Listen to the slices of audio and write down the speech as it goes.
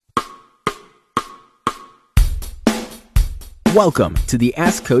Welcome to the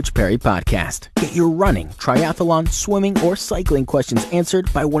Ask Coach Perry podcast. Get your running, triathlon, swimming, or cycling questions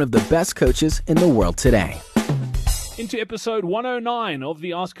answered by one of the best coaches in the world today. Into episode 109 of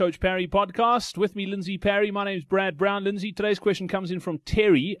the Ask Coach Perry podcast. With me, Lindsay Perry. My name is Brad Brown. Lindsay, today's question comes in from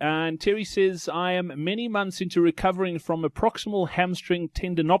Terry. And Terry says, I am many months into recovering from a proximal hamstring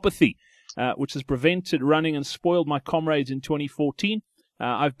tendinopathy, which has prevented running and spoiled my comrades in 2014.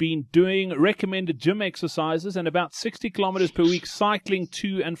 I've been doing recommended gym exercises and about 60 kilometers per week cycling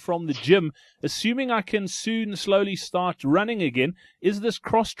to and from the gym. Assuming I can soon slowly start running again, is this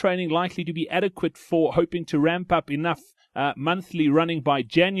cross-training likely to be adequate for hoping to ramp up enough monthly running by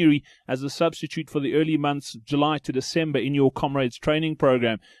January as a substitute for the early months, July to December, in your comrades training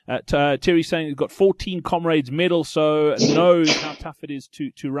program? Terry's saying he's got 14 comrades medals, so knows how tough it is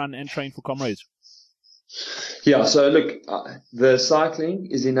to run and train for comrades. Yeah, so look, the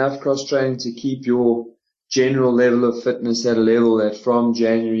cycling is enough cross-training to keep your general level of fitness at a level that from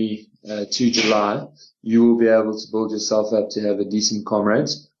January to July, you will be able to build yourself up to have a decent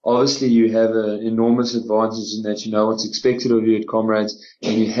comrades. Obviously, you have an enormous advantage in that you know what's expected of you at comrades,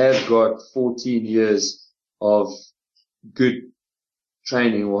 and you have got 14 years of good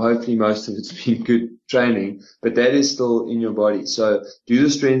training, or hopefully most of it's been good training, but that is still in your body. So do the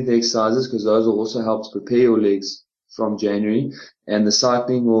strength exercises, because those will also help to prepare your legs from January, and the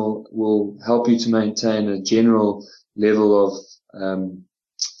cycling will help you to maintain a general level of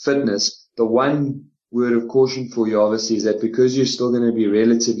fitness. The one word of caution for you obviously is that because you're still going to be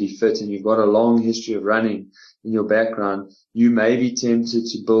relatively fit and you've got a long history of running in your background, you may be tempted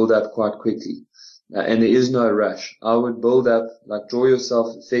to build up quite quickly. And there is no rush. I would build up, like draw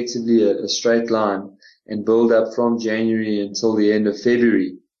yourself effectively a straight line and build up from January until the end of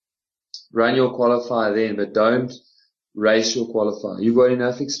February. Run your qualifier then, but don't race your qualifier. You've got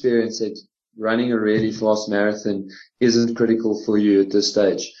enough experience that running a really fast marathon isn't critical for you at this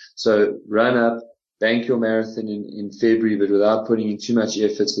stage. So run up, bank your marathon in February, but without putting in too much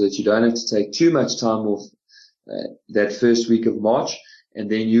effort so that you don't have to take too much time off that first week of March. And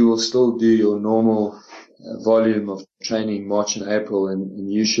then you will still do your normal volume of training March and April,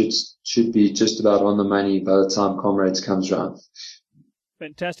 and you should be just about on the money by the time Comrades comes around.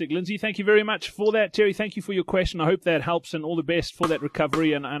 Fantastic. Lindsay, thank you very much for that. Terry, thank you for your question. I hope that helps, and all the best for that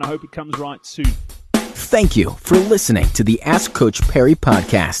recovery, and I hope it comes right soon. Thank you for listening to the Ask Coach Perry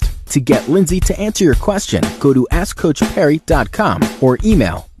podcast. To get Lindsay to answer your question, go to AskCoachPerry.com or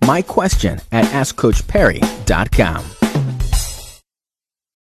email myquestion@AskCoachPerry.com.